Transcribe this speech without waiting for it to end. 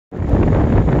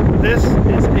This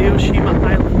is Aoshima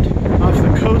Island off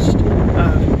the coast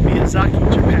of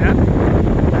Miyazaki,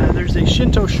 Japan. There's a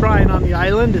Shinto shrine on the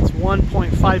island. It's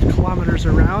 1.5 kilometers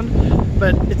around,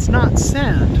 but it's not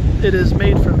sand. It is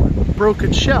made from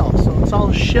broken shell, so it's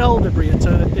all shell debris. It's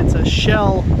a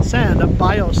shell sand, a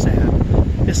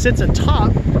biosand. It sits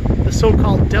atop the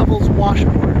so-called Devil's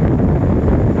Washboard.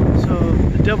 So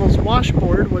the Devil's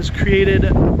Washboard was created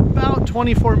about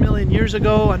 24 million years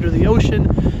ago under the ocean,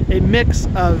 a mix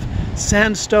of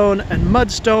sandstone and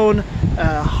mudstone,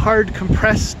 hard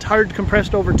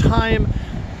compressed over time,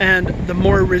 and the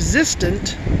more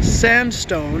resistant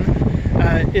sandstone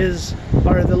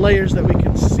are the layers that we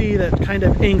can see that kind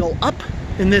of angle up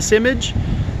in this image,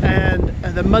 and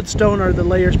the mudstone are the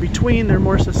layers between. They're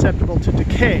more susceptible to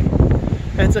decay.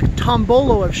 It's a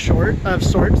tombolo of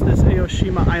sorts, this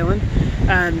Aoshima Island,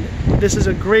 and this is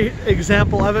a great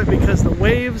example of it because the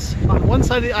waves on one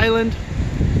side of the island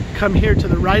come here to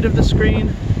the right of the screen,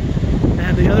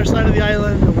 and the other side of the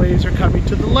island, the waves are coming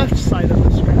to the left side of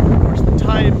the screen. Of course, the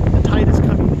tide is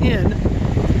coming in,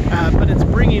 but it's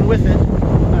bringing with it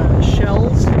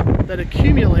shells that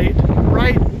accumulate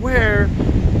right where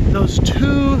those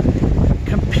two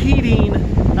competing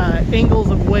angles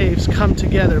of waves come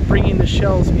together, bringing the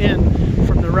shells in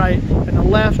from the right and the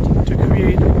left to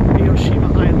create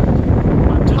Aoshima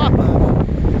Island on top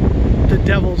of the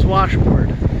Devil's Washboard,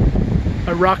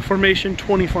 a rock formation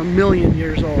 24 million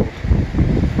years old.